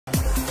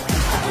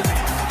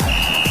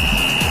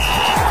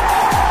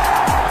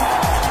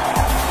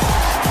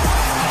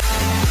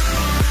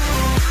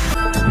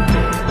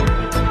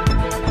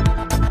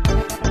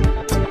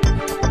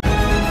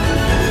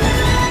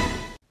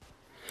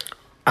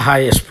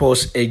High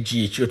Sports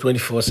AGH, your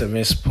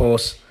 24/7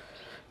 sports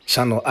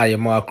channel. I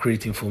am more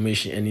create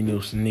information and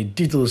news. Need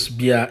details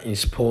beer in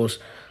sports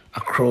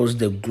across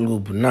the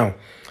globe. Now,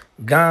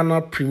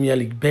 Ghana Premier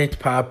League, Bet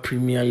Power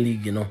Premier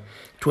League,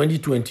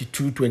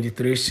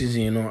 2022-23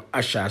 season, I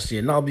shall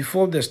say. Now,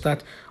 before the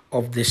start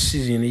of the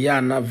season,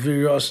 now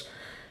various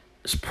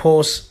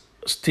sports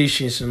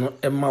stations,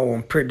 Emma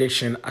one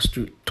prediction as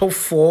to top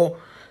 4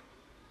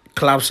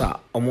 clubs are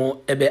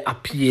ebe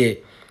appear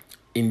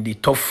in the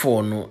top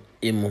 4 no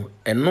emo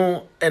and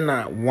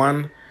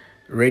one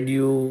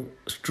radio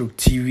stroke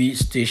TV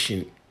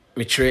station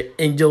which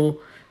Angel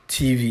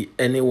TV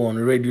anyone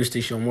radio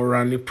station more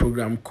running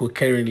program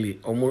concurrently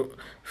more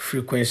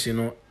frequency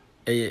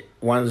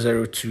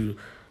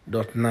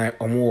 102.9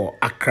 or more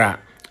Accra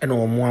and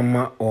or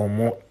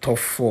more top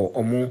 4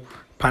 or more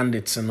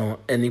pundits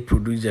any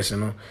producers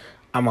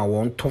ama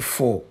one top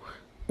 4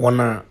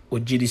 one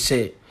ojidi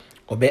say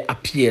obe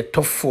appear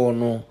top 4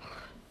 no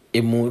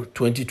emu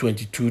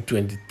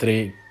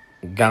 2022-23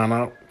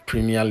 Ghana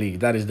Premier League.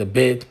 That is the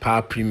Bet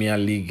Power Premier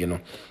League,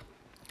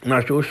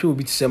 Now show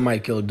bit say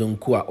Michael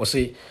Donkua or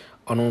say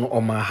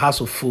on my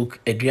House of Folk,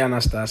 Adriana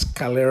Stars,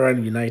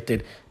 Caleran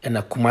United, and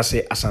a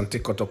Kumase Asante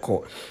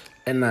Kotoko,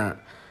 and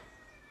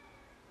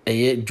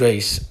a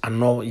Joyce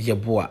Ano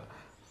Yeboa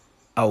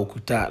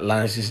Aukuta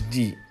Lances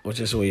D,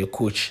 which is your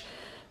coach.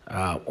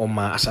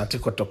 Oma Asante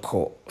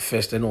Kotoko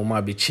first and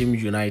Oma Bichim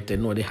United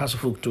no the House of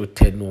Folk to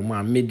Ted no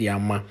ma media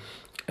ma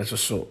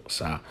so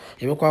sir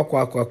you kwa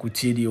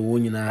kutidi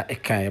woni na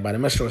ekan but the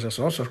message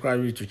so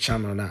subscribe to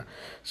channel na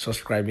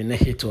subscribe na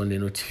hit on the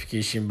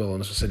notification bell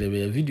no so say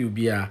the video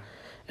bi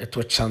a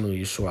to channel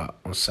you so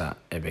on sa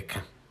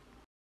ebeka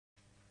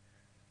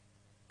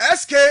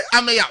SK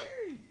Ameyaw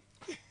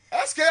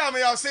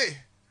say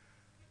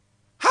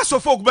House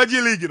of Folk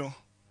Beji League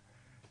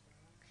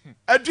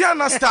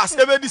Adriana Stars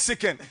ebedi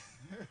second.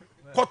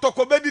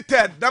 Kotoko bedi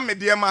third. That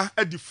mediema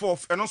edi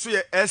fourth. And also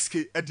ye SK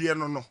edi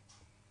no.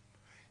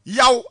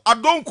 Yaw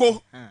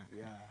Adonko.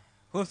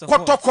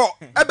 Kotoko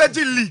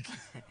ebedi league.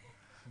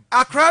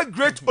 Accra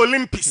Great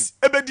Olympics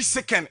ebedi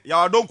second.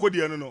 Yaw Adonko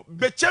di no.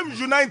 Bechem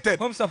United.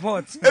 Home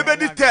support.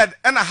 Ebedi third.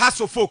 And a House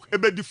of Folk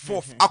ebedi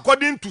fourth.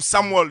 According to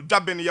Samuel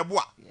Jaben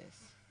Yeboa. Yes.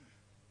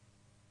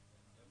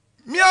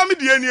 Miami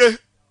di enye.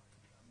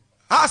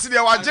 House di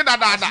waje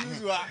dada.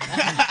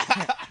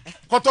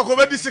 Kotoko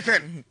bedi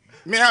second.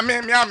 Me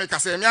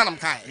kase me anam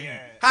kai.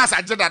 Has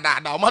ajeda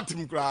da o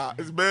matim kra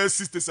is be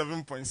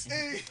 67 points.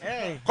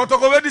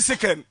 Kotoko bedi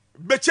second.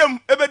 Bechem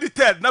ebedi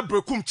third na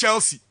Brekum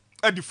Chelsea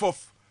at the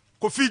fourth.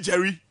 Kofi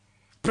Jerry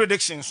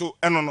prediction so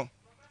no.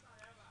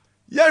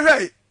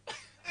 Yeah,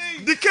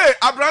 DK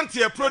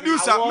Abrantie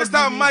producer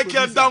Mr.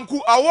 Michael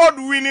Danku award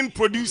winning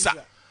producer.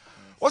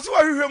 What's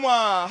what we him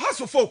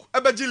House of Folk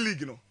ebeji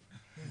league no.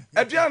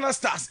 Adriana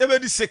Stars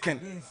ebedi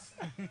second.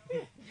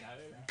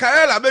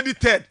 Kaela ebedi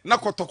third na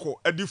Kotoko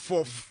edi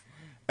fourth.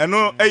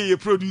 Eno eye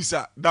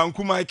producer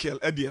Danku Michael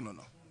edi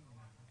no.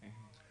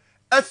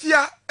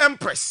 Efia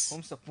Empress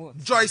Home support.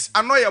 Joyce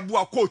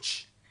Anoyebua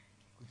coach.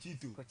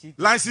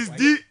 Lances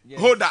D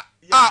holder.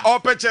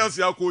 Open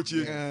Chelsea coach.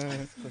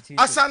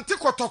 Asante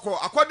Kotoko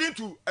according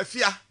to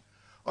Efia.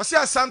 Osi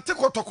Asante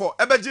Kotoko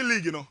ebeji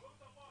league no.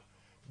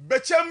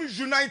 Bechem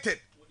United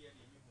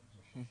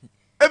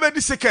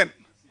ebedi second.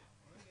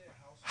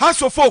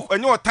 House of Folk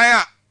and your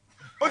tire.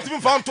 What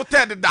you found to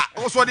third that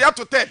was what they have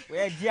to third.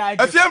 If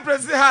you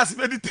president has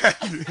made it third.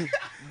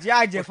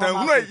 Judge,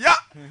 yeah.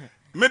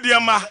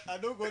 Mediama. I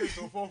don't go to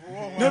for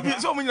maybe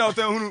so many out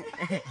there who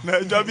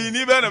Jabi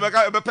Niba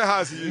Bepe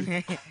has.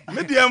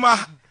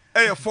 Mediama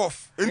a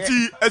fourth.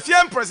 Until if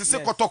you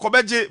president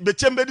Kotokobeje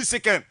Bechembedi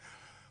second.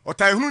 Or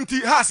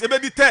Taihunti has a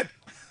bedi third.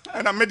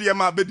 And a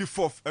Mediama bedi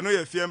fourth. I know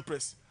you're if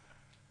press.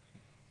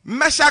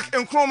 Meshach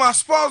and Chroma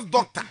sports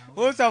doctor.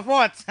 Who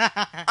support?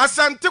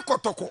 Asante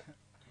Kotoko.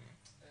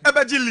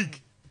 Ebeji League.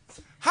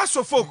 House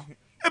of Folk.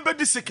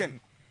 Ebedi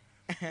second.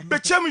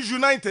 Bechem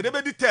United.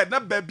 Ebedi third. Na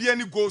baby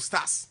any Gold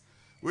Stars.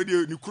 Where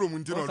the Nikro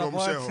Muntino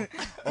Domshell.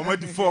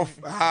 Omedi fourth.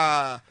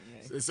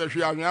 It's a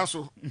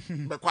Shiamiaso.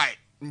 Be quiet.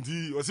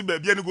 Ndi. Was it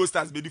baby any Gold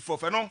Stars? Bedi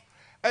fourth. No.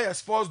 A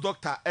sports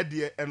doctor.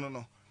 Eddie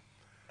no.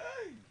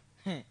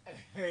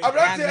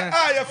 Abrante,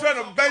 your friend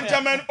of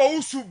Benjamin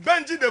Ousu,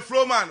 Benji the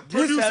Flowman,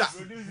 producer.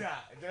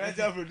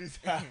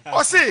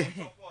 Or say,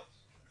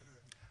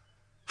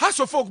 House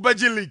of Folk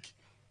Benji League,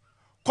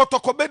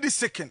 Kotoko Bedi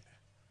second,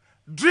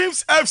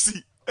 Dreams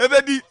FC,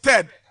 Ebedi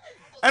third,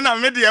 and a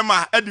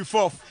Mediama at the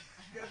fourth.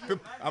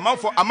 Amount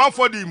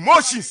for the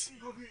emotions.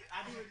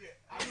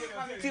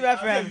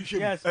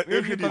 Yes.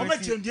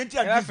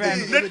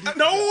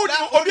 No,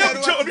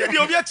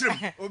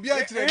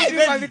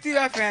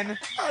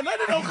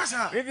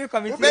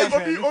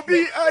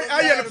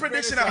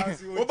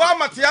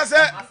 Obama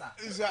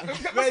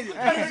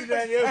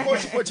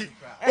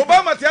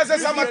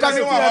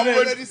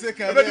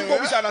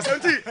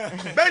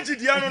Benji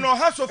Diano no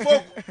House of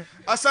Folk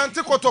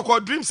Asante Kotoko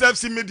Dreams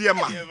FC Media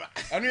Man.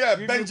 And we are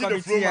Benji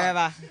the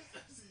Flowman.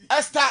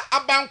 Esther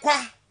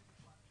Abankwa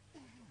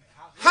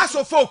House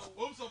of Folk,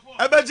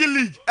 Ebeji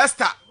League,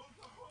 Esther,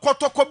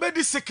 Kotoko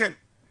bedi second.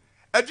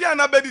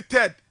 Aduana bedi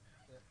third.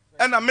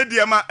 And a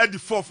mediama at the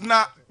fourth.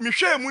 Na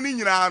Michelle Muni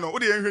Nano, or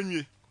the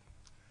engineer.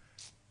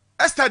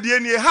 Esther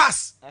DNA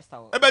has.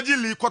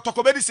 Ebedili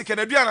Kotoko bedi second.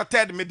 Aduana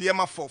third,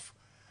 mediama fourth.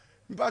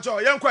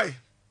 Mpacho, young quay.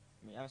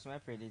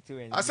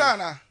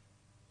 Asana.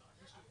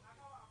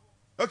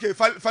 Okay,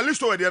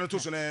 Falisto at the end of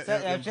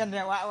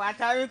the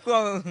what are you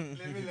call?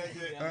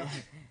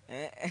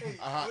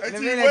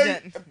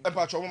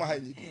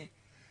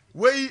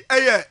 Way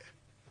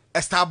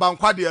a star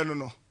banquadia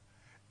no.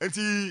 And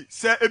he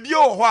said, a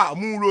bio,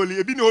 moon rolly,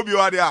 a bino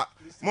bioadia,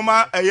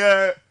 Mama,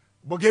 a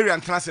Bulgarian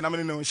class and I'm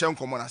in Shem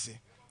Comonasi.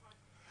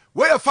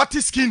 Way a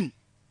fatty skinny.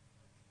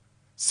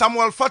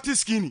 Samuel fatty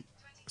skinny.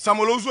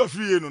 Samuel also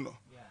free no.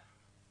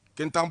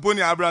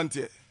 Kentamponi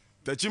Abrante,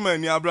 Tachima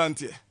ni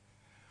Abrante.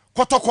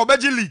 Kotoko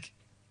Beji League.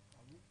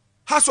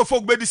 House of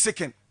Folk bedi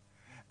second.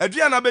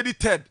 Adriana bedi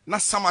third. Na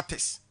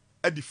Samates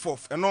at the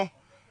fourth. Eno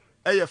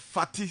a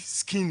fatty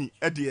skinny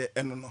at the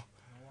eno.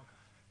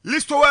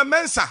 Listo we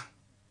Mensa.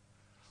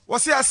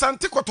 Was here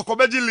Asante Kotoko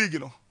Beji League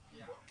no.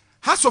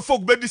 House of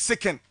Folk bedi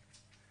second.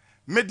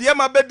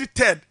 Mediama bedi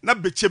third. Na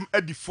Bechem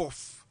at the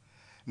fourth.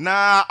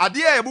 Na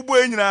adia e bubu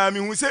enyina mi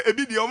hu se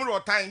ebi de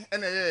omro time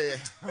ena ye.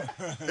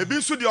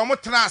 Ebi so de omo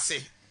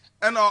trase.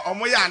 And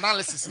omoya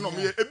analysis no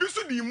me ebi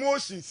so the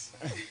emotions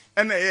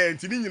and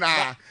ntini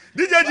nyina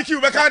DJ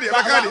GQ beka de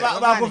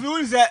ba ko fi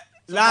won say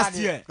last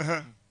year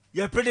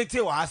you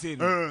predicted what I say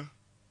no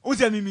who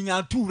say me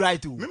nya 2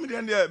 right o me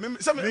de me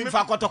say me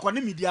fa kotoko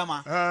ne media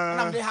ma and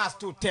am dey has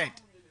to third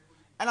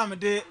and am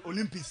dey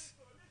Olympics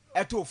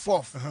to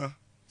fourth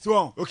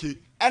so okay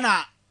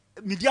and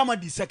media ma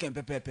di second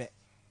pepepe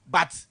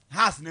but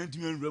has na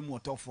ntumi nrem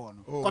water for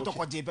no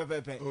kotoko je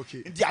pepepe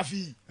ndi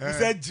afi we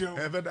say jim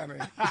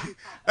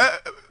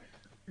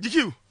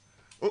GQ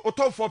o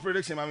top 4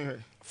 prediction mami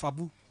here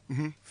Fabu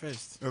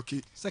first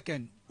okay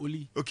second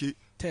Oli okay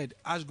third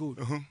Ashgold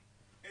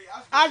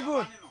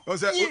Ashgold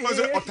also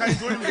time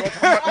to only go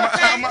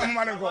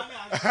man go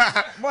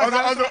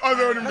also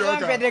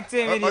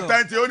only go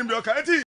time to only go